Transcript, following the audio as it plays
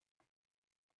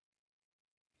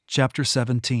Chapter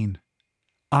 17.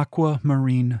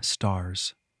 Aquamarine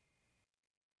Stars.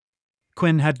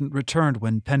 Quinn hadn't returned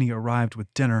when Penny arrived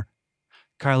with dinner.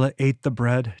 Kyla ate the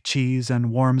bread, cheese, and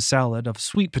warm salad of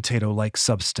sweet potato-like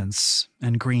substance,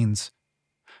 and greens.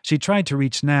 She tried to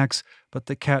reach Nax, but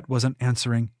the cat wasn't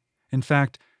answering. In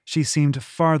fact, she seemed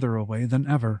farther away than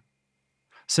ever.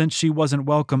 Since she wasn't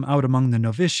welcome out among the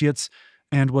novitiates,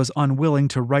 and was unwilling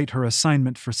to write her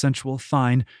assignment for sensual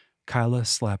thine, Kyla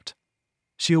slept.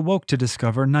 She awoke to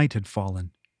discover night had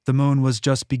fallen. The moon was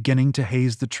just beginning to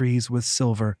haze the trees with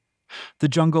silver. The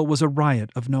jungle was a riot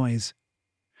of noise.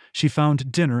 She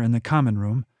found dinner in the common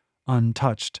room,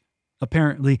 untouched.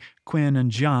 Apparently, Quinn and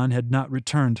John had not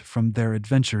returned from their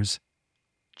adventures.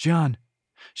 John.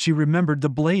 She remembered the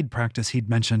blade practice he'd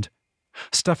mentioned.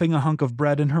 Stuffing a hunk of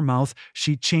bread in her mouth,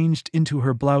 she changed into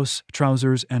her blouse,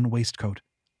 trousers, and waistcoat.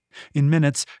 In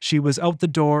minutes, she was out the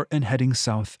door and heading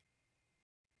south.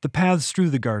 The paths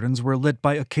through the gardens were lit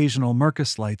by occasional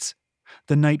Mercus lights.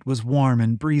 The night was warm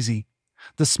and breezy.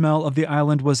 The smell of the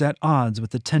island was at odds with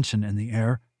the tension in the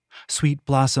air. Sweet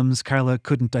blossoms Kyla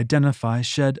couldn't identify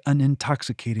shed an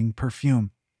intoxicating perfume,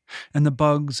 and the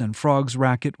bugs and frogs'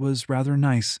 racket was rather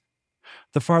nice.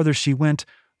 The farther she went,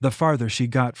 the farther she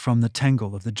got from the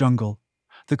tangle of the jungle.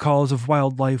 The calls of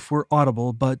wildlife were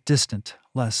audible but distant,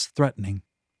 less threatening.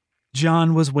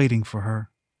 John was waiting for her.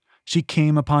 She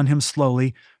came upon him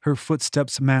slowly, her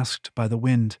footsteps masked by the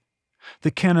wind. The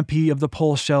canopy of the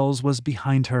pole shells was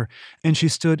behind her, and she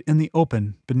stood in the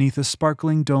open beneath a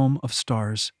sparkling dome of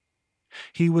stars.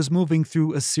 He was moving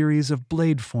through a series of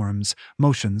blade forms,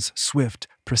 motions swift,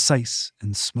 precise,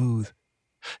 and smooth.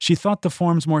 She thought the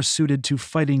forms more suited to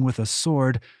fighting with a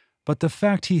sword, but the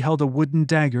fact he held a wooden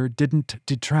dagger didn't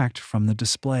detract from the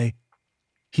display.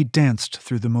 He danced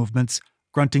through the movements,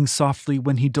 grunting softly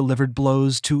when he delivered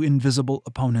blows to invisible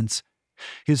opponents.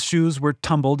 His shoes were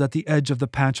tumbled at the edge of the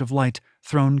patch of light,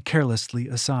 thrown carelessly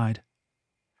aside.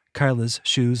 Kyla's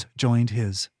shoes joined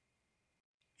his.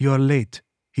 "You're late,"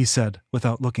 he said,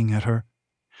 without looking at her.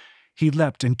 He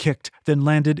leapt and kicked, then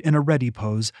landed in a ready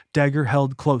pose, dagger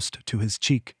held close to his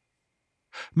cheek.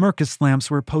 Mercus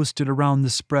lamps were posted around the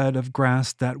spread of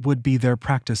grass that would be their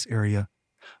practice area.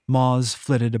 Moths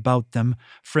flitted about them,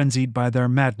 frenzied by their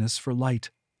madness for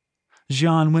light.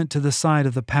 Jean went to the side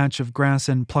of the patch of grass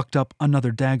and plucked up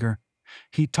another dagger.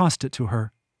 He tossed it to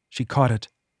her. She caught it.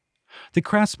 The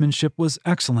craftsmanship was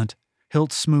excellent,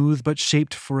 hilt smooth but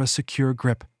shaped for a secure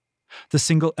grip. The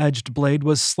single-edged blade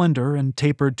was slender and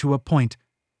tapered to a point.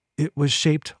 It was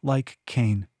shaped like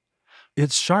cane.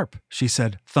 "It's sharp," she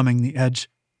said, thumbing the edge.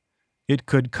 "It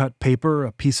could cut paper,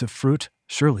 a piece of fruit,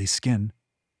 surely skin."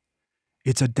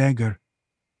 "It's a dagger."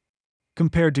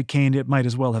 Compared to cane, it might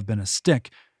as well have been a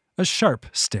stick, a sharp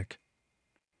stick.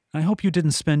 "I hope you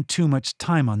didn't spend too much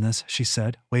time on this," she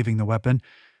said, waving the weapon.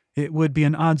 "It would be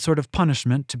an odd sort of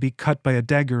punishment to be cut by a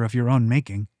dagger of your own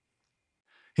making."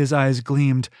 His eyes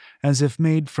gleamed, as if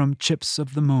made from chips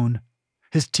of the moon.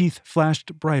 His teeth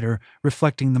flashed brighter,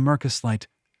 reflecting the Mercus light.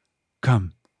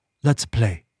 "Come, let's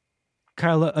play."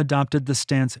 Kyla adopted the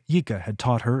stance Yika had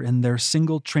taught her in their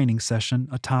single training session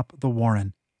atop the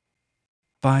warren.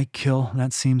 By kill,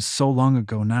 that seems so long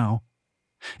ago now.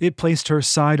 It placed her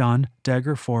side on,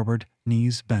 dagger forward,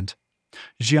 knees bent.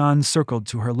 Jian circled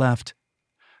to her left.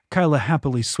 Kyla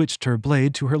happily switched her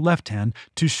blade to her left hand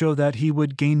to show that he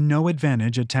would gain no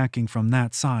advantage attacking from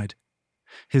that side.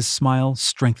 His smile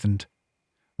strengthened.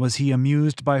 Was he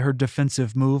amused by her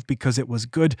defensive move because it was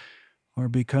good, or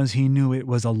because he knew it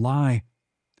was a lie?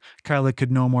 Kyla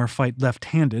could no more fight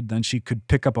left-handed than she could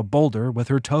pick up a boulder with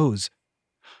her toes.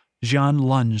 Jean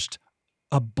lunged.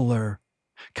 A blur.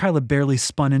 Kyla barely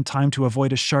spun in time to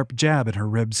avoid a sharp jab in her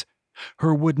ribs.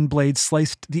 Her wooden blade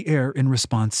sliced the air in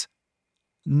response.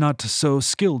 "Not so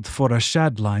skilled for a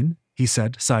shadline," he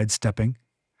said, sidestepping.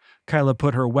 Kyla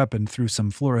put her weapon through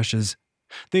some flourishes.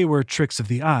 They were tricks of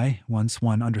the eye, once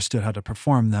one understood how to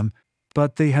perform them,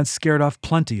 but they had scared off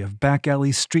plenty of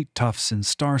back-alley street toughs in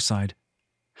Starside.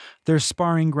 Their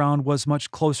sparring ground was much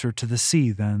closer to the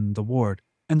sea than the ward,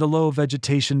 and the low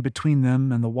vegetation between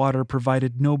them and the water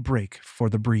provided no break for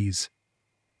the breeze.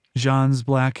 Jean's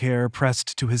black hair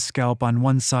pressed to his scalp on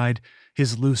one side,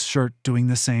 his loose shirt doing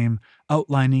the same,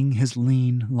 outlining his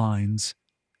lean lines.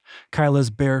 Kyla's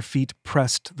bare feet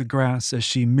pressed the grass as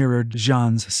she mirrored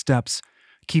Jean's steps,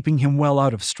 keeping him well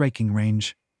out of striking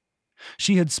range.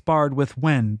 She had sparred with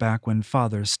Wen back when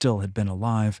father still had been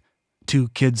alive, 2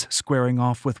 kids squaring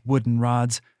off with wooden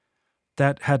rods.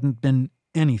 That hadn't been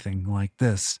anything like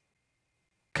this.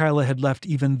 Kyla had left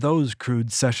even those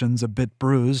crude sessions a bit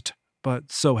bruised,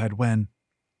 but so had Wen.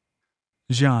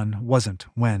 Jean wasn't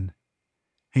Wen.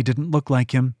 He didn't look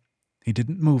like him. He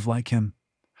didn't move like him.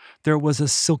 There was a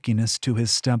silkiness to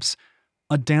his steps,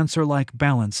 a dancer-like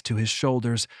balance to his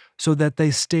shoulders, so that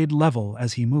they stayed level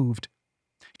as he moved.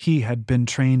 He had been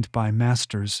trained by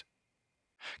masters.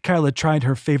 Kyla tried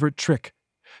her favorite trick.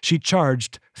 She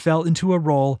charged, fell into a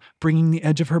roll, bringing the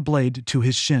edge of her blade to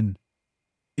his shin.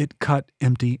 It cut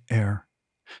empty air.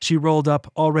 She rolled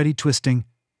up, already twisting.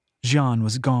 Jean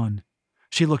was gone.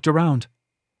 She looked around.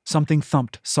 Something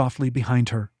thumped softly behind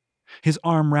her. His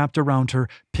arm wrapped around her,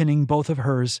 pinning both of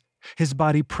hers. His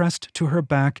body pressed to her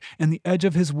back, and the edge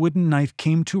of his wooden knife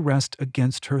came to rest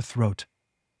against her throat.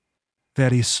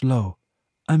 Very slow.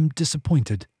 I'm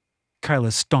disappointed.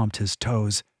 Kyla stomped his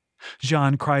toes.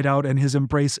 Jean cried out, and his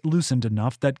embrace loosened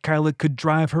enough that Kyla could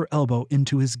drive her elbow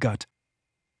into his gut.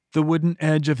 The wooden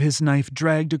edge of his knife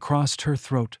dragged across her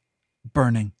throat,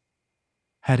 burning.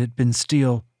 Had it been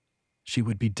steel, she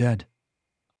would be dead.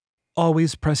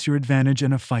 Always press your advantage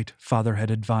in a fight, Father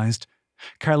had advised.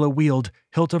 Kyla wheeled,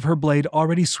 hilt of her blade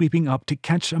already sweeping up to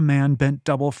catch a man bent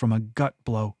double from a gut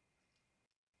blow.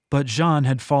 But Jean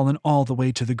had fallen all the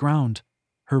way to the ground.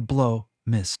 Her blow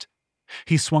missed.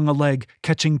 He swung a leg,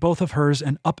 catching both of hers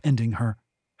and upending her.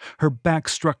 Her back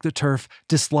struck the turf,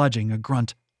 dislodging a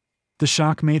grunt. The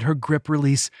shock made her grip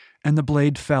release, and the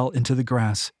blade fell into the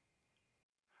grass.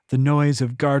 The noise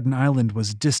of Garden Island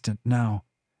was distant now,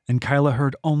 and Kyla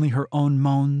heard only her own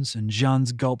moans and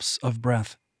Jean's gulps of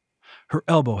breath. Her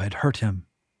elbow had hurt him.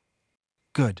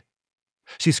 Good.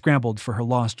 She scrambled for her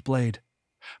lost blade.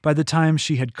 By the time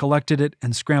she had collected it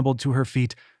and scrambled to her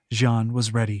feet, Jean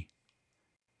was ready.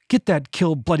 Get that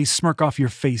kill bloody smirk off your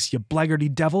face, you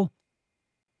blackguardy devil!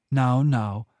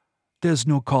 Now, there's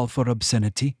no call for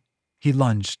obscenity. He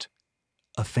lunged.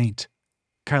 A feint.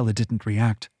 Kyla didn't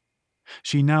react.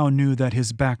 She now knew that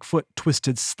his back foot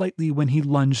twisted slightly when he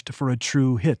lunged for a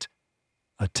true hit.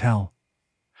 A tell.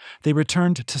 They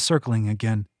returned to circling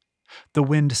again. The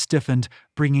wind stiffened,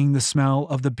 bringing the smell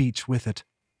of the beach with it.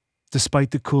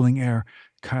 Despite the cooling air,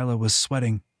 Kyla was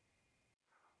sweating.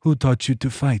 Who taught you to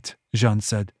fight? Jean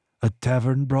said. A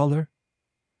tavern brawler?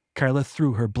 Kyla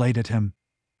threw her blade at him.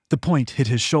 The point hit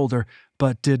his shoulder,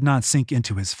 but did not sink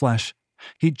into his flesh.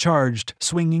 He charged,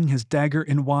 swinging his dagger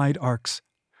in wide arcs.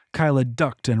 Kyla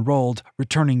ducked and rolled,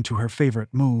 returning to her favorite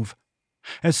move.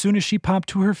 As soon as she popped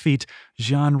to her feet,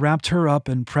 Jean wrapped her up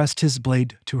and pressed his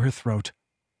blade to her throat.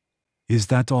 Is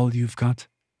that all you've got?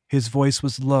 His voice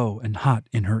was low and hot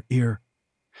in her ear.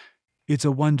 It's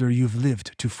a wonder you've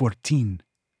lived to 14.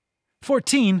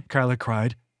 14? Kyla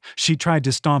cried. She tried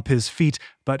to stomp his feet,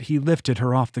 but he lifted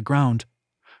her off the ground.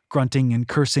 Grunting and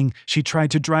cursing, she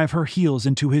tried to drive her heels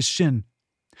into his shin.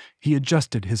 He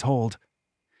adjusted his hold.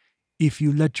 If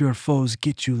you let your foes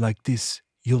get you like this,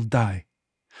 you'll die.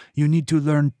 You need to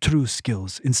learn true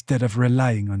skills instead of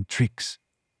relying on tricks.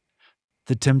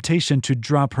 The temptation to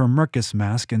drop her Mercus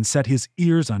mask and set his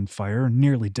ears on fire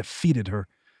nearly defeated her.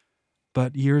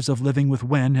 But years of living with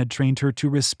Wen had trained her to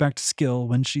respect skill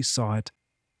when she saw it.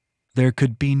 There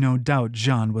could be no doubt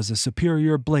Jean was a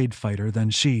superior blade fighter than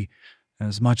she,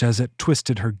 as much as it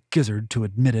twisted her gizzard to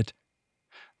admit it.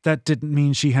 That didn't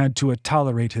mean she had to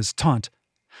tolerate his taunt.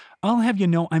 I'll have you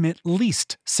know I'm at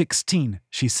least 16,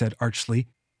 she said archly.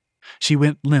 She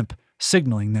went limp,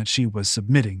 signaling that she was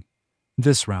submitting.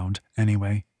 This round,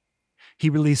 anyway. He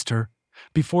released her.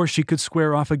 Before she could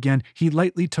square off again, he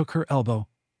lightly took her elbow.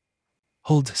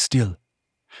 Hold still.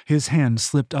 His hand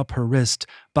slipped up her wrist,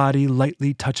 body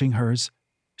lightly touching hers.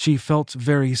 She felt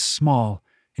very small,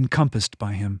 encompassed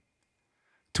by him.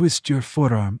 Twist your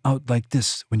forearm out like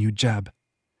this when you jab.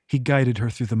 He guided her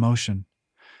through the motion.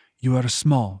 You are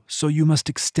small, so you must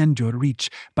extend your reach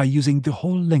by using the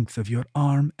whole length of your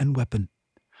arm and weapon.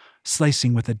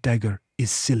 Slicing with a dagger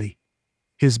is silly.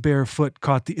 His bare foot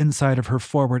caught the inside of her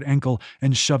forward ankle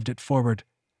and shoved it forward.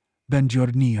 Bend your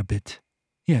knee a bit.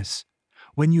 Yes.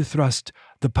 When you thrust,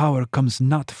 the power comes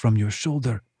not from your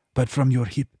shoulder, but from your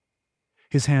hip.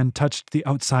 His hand touched the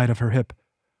outside of her hip.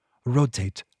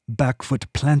 Rotate, back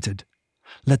foot planted.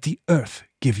 Let the earth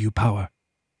give you power.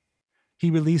 He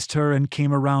released her and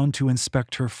came around to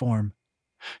inspect her form.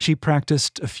 She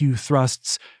practiced a few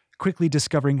thrusts, quickly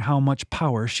discovering how much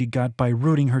power she got by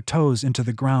rooting her toes into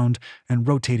the ground and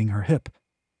rotating her hip.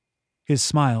 His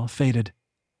smile faded.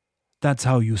 That's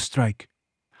how you strike.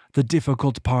 The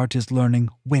difficult part is learning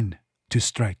when to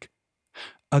strike.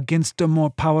 Against a more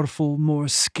powerful, more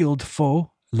skilled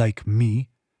foe, like me,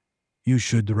 you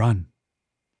should run.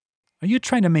 Are you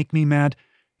trying to make me mad?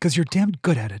 'Cause you're damned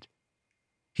good at it.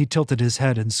 He tilted his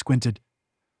head and squinted.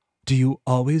 Do you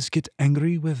always get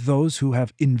angry with those who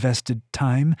have invested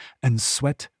time and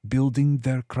sweat building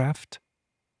their craft?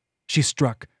 She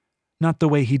struck, Not the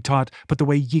way he'd taught, but the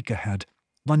way Yika had.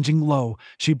 Lunging low,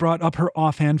 she brought up her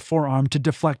offhand forearm to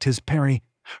deflect his parry.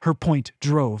 Her point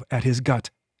drove at his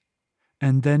gut.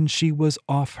 And then she was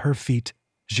off her feet,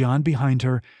 Jian behind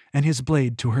her, and his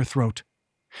blade to her throat.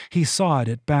 He sawed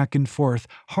it back and forth,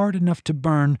 hard enough to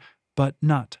burn, but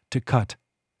not to cut.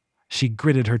 She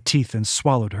gritted her teeth and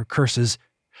swallowed her curses.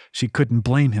 She couldn't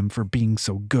blame him for being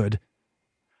so good.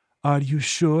 "Are you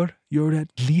sure you're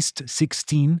at least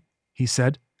 16? He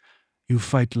said. "You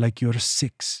fight like you're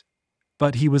 6.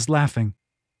 But he was laughing.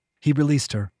 He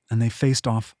released her, and they faced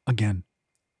off again.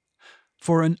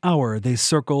 For an hour they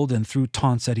circled and threw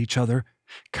taunts at each other.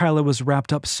 Kyla was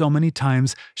wrapped up so many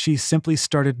times she simply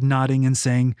started nodding and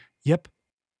saying, "Yep."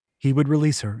 He would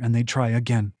release her, and they'd try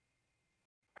again.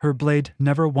 Her blade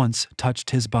never once touched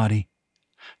his body.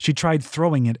 She tried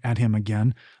throwing it at him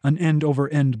again, an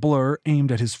end-over-end blur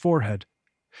aimed at his forehead.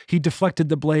 He deflected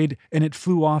the blade, and it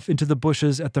flew off into the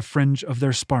bushes at the fringe of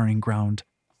their sparring ground.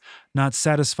 Not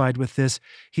satisfied with this,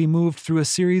 he moved through a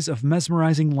series of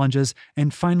mesmerizing lunges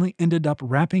and finally ended up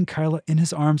wrapping Kyla in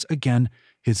his arms again,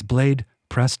 his blade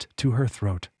pressed to her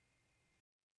throat.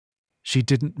 She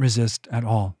didn't resist at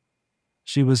all.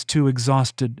 She was too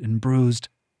exhausted and bruised.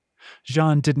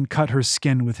 Jean didn't cut her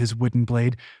skin with his wooden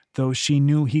blade, though she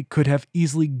knew he could have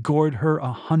easily gored her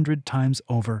 100 times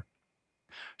over.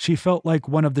 She felt like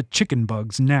one of the chicken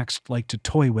bugs Nax liked to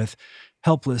toy with,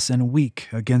 helpless and weak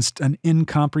against an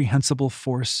incomprehensible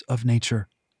force of nature.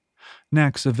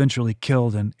 Nax eventually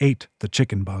killed and ate the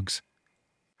chicken bugs.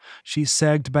 She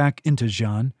sagged back into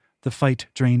Jean, the fight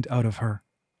drained out of her.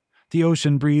 The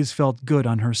ocean breeze felt good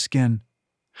on her skin.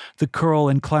 The curl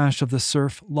and clash of the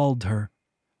surf lulled her.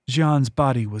 Jean's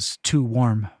body was too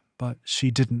warm, but she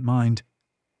didn't mind.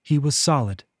 He was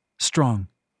solid, strong.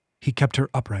 He kept her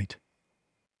upright.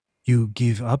 "You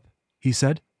give up?" he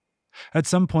said. At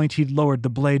some point he'd lowered the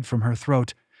blade from her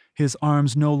throat. His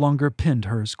arms no longer pinned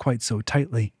hers quite so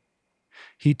tightly.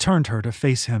 He turned her to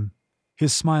face him.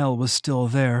 His smile was still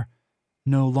there,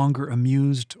 no longer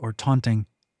amused or taunting.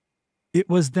 It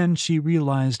was then she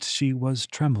realized she was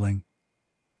trembling,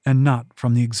 and not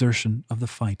from the exertion of the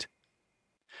fight.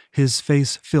 His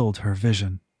face filled her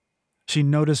vision. She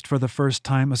noticed for the first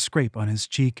time a scrape on his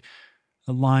cheek,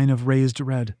 a line of raised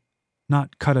red,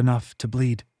 not cut enough to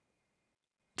bleed.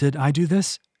 Did I do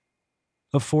this?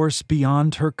 A force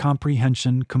beyond her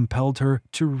comprehension compelled her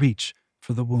to reach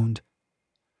for the wound.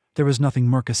 There was nothing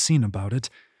Mercassine about it.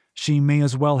 She may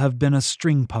as well have been a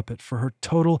string puppet for her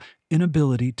total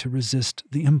inability to resist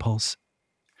the impulse.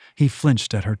 He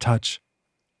flinched at her touch.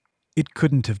 It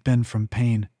couldn't have been from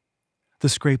pain. The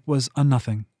scrape was a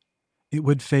nothing. It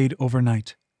would fade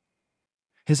overnight.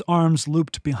 His arms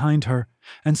looped behind her,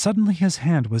 and suddenly his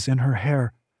hand was in her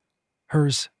hair,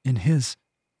 hers in his.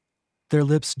 Their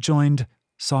lips joined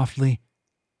softly,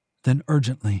 then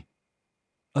urgently.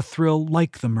 A thrill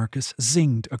like the Mercus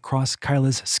zinged across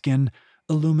Kyla's skin,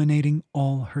 illuminating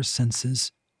all her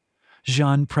senses.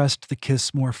 Jean pressed the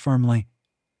kiss more firmly.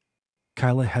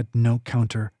 Kyla had no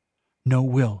counter, no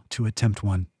will to attempt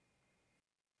one.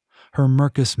 Her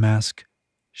Mercus mask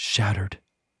shattered.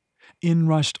 In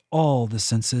rushed all the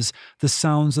senses, the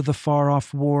sounds of the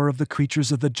far-off war of the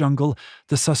creatures of the jungle,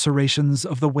 the susurrations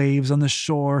of the waves on the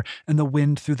shore and the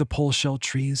wind through the pole-shell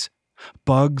trees.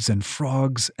 Bugs and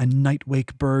frogs and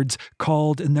night-wake birds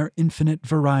called in their infinite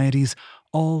varieties,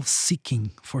 all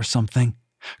seeking for something,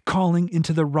 calling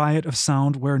into the riot of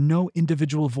sound where no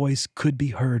individual voice could be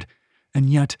heard, and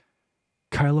yet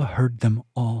Kyla heard them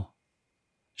all.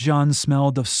 Jean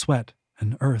smelled of sweat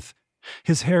and earth.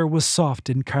 His hair was soft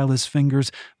in Kyla's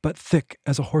fingers, but thick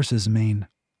as a horse's mane.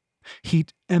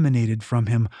 Heat emanated from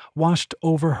him, washed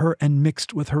over her and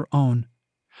mixed with her own.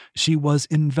 She was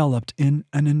enveloped in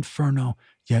an inferno,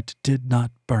 yet did not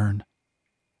burn.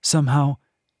 Somehow,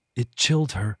 it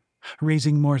chilled her,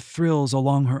 raising more thrills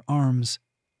along her arms.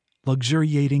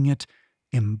 Luxuriating it,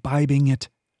 imbibing it,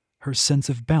 her sense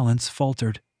of balance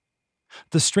faltered.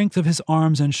 The strength of his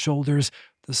arms and shoulders,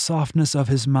 the softness of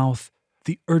his mouth,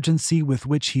 the urgency with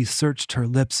which he searched her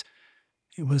lips,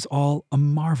 it was all a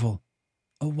marvel,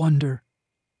 a wonder.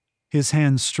 His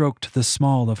hand stroked the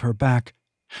small of her back.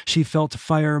 She felt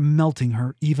fire melting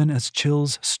her even as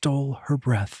chills stole her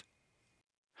breath.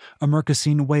 A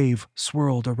Mercassine wave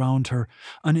swirled around her,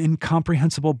 an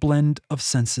incomprehensible blend of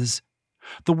senses.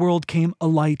 The world came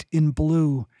alight in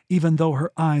blue, even though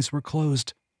her eyes were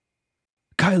closed.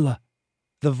 "Kyla!"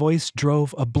 The voice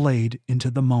drove a blade into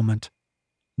the moment.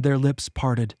 Their lips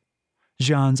parted.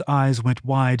 Jean's eyes went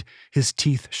wide, his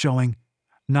teeth showing,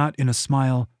 not in a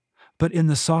smile, but in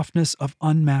the softness of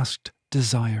unmasked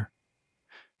desire.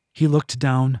 He looked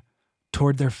down,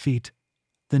 toward their feet,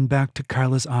 then back to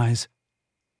Kyla's eyes.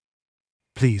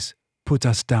 Please, put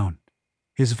us down.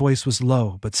 His voice was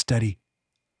low but steady.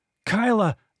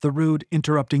 Kyla, the rude,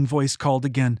 interrupting voice called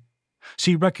again.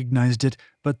 She recognized it,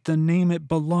 but the name it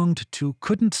belonged to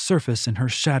couldn't surface in her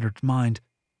shattered mind.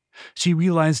 She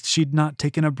realized she'd not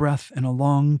taken a breath in a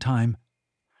long time.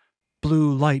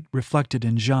 Blue light reflected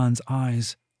in Jean's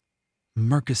eyes.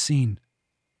 Mercasine.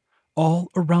 All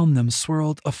around them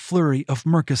swirled a flurry of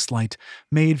Mercus light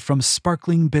made from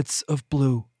sparkling bits of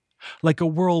blue. Like a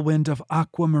whirlwind of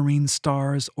aquamarine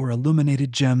stars or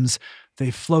illuminated gems,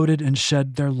 they floated and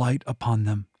shed their light upon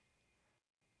them.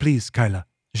 Please, Kyla,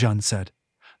 Jean said.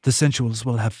 The sensuals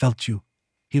will have felt you.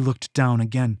 He looked down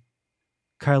again.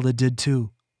 Kyla did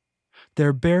too.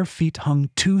 Their bare feet hung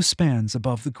 2 spans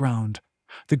above the ground,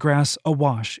 the grass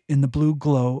awash in the blue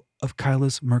glow of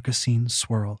Kyla's Mercasine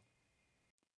swirl.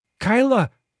 Kyla,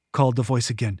 called the voice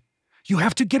again. You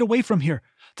have to get away from here.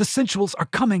 The sensuals are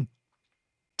coming.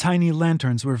 Tiny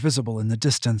lanterns were visible in the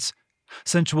distance,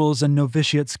 sensuals and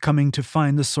novitiates coming to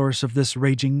find the source of this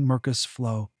raging Mercus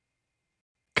flow.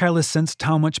 Kyla sensed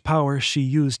how much power she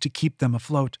used to keep them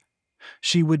afloat.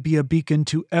 She would be a beacon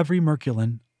to every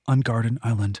Merculan on Garden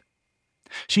Island.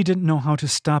 She didn't know how to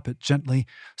stop it gently,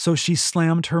 so she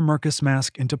slammed her Mercus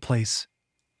mask into place.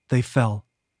 They fell.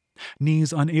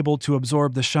 Knees unable to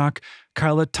absorb the shock,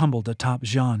 Kyla tumbled atop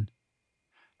Jean.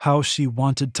 How she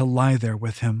wanted to lie there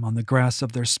with him on the grass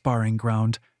of their sparring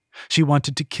ground. She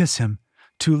wanted to kiss him,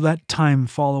 to let time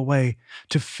fall away,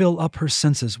 to fill up her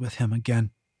senses with him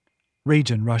again.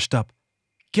 Rajan rushed up.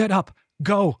 Get up!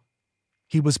 Go!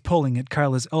 He was pulling at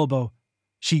Kyla's elbow.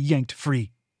 She yanked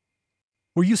free.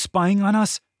 Were you spying on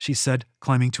us? She said,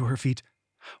 climbing to her feet.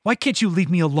 Why can't you leave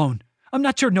me alone? I'm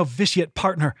not your novitiate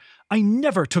partner. I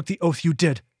never took the oath you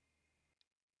did.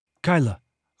 Kyla,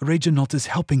 Reginald is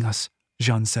helping us,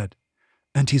 Jean said.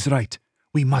 And he's right.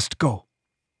 We must go.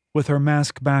 With her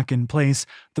mask back in place,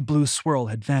 the blue swirl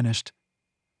had vanished.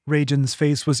 Rajan's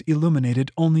face was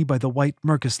illuminated only by the white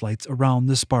Mercus lights around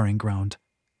the sparring ground.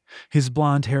 His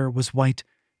blonde hair was white,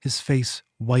 his face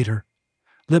whiter.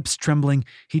 Lips trembling,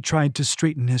 he tried to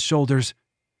straighten his shoulders.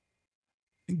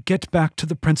 Get back to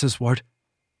the Princess Ward.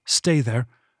 Stay there.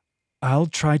 I'll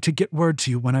try to get word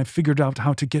to you when I've figured out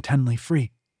how to get Henley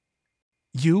free.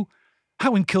 You?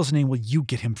 How in Kill's name will you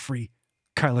get him free?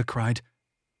 Kyla cried.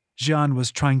 Jean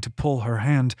was trying to pull her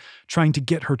hand, trying to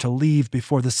get her to leave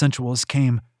before the sensuals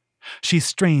came. She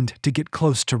strained to get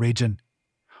close to Rajan.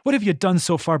 What have you done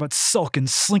so far but sulk and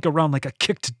slink around like a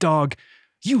kicked dog?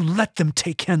 You let them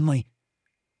take Henley.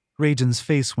 Rajan's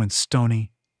face went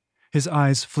stony. His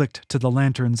eyes flicked to the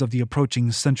lanterns of the approaching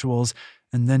sensuals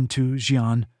and then to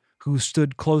Jean, who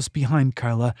stood close behind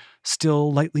Kyla,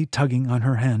 still lightly tugging on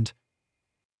her hand.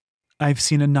 I've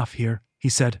seen enough here, he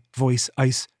said, voice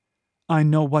ice. I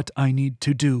know what I need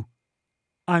to do.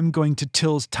 I'm going to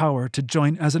Till's tower to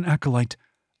join as an acolyte.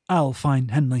 I'll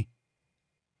find Henley.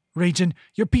 Rajan,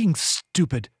 you're being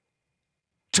stupid.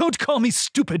 Don't call me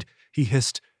stupid, he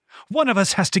hissed. One of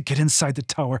us has to get inside the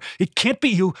tower. It can't be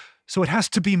you, so it has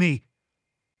to be me.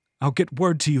 I'll get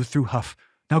word to you through Huff.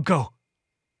 Now go.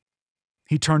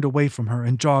 He turned away from her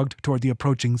and jogged toward the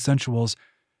approaching sensuals.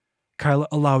 Kyla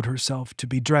allowed herself to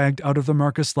be dragged out of the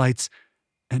Mercus lights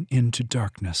and into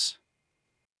darkness.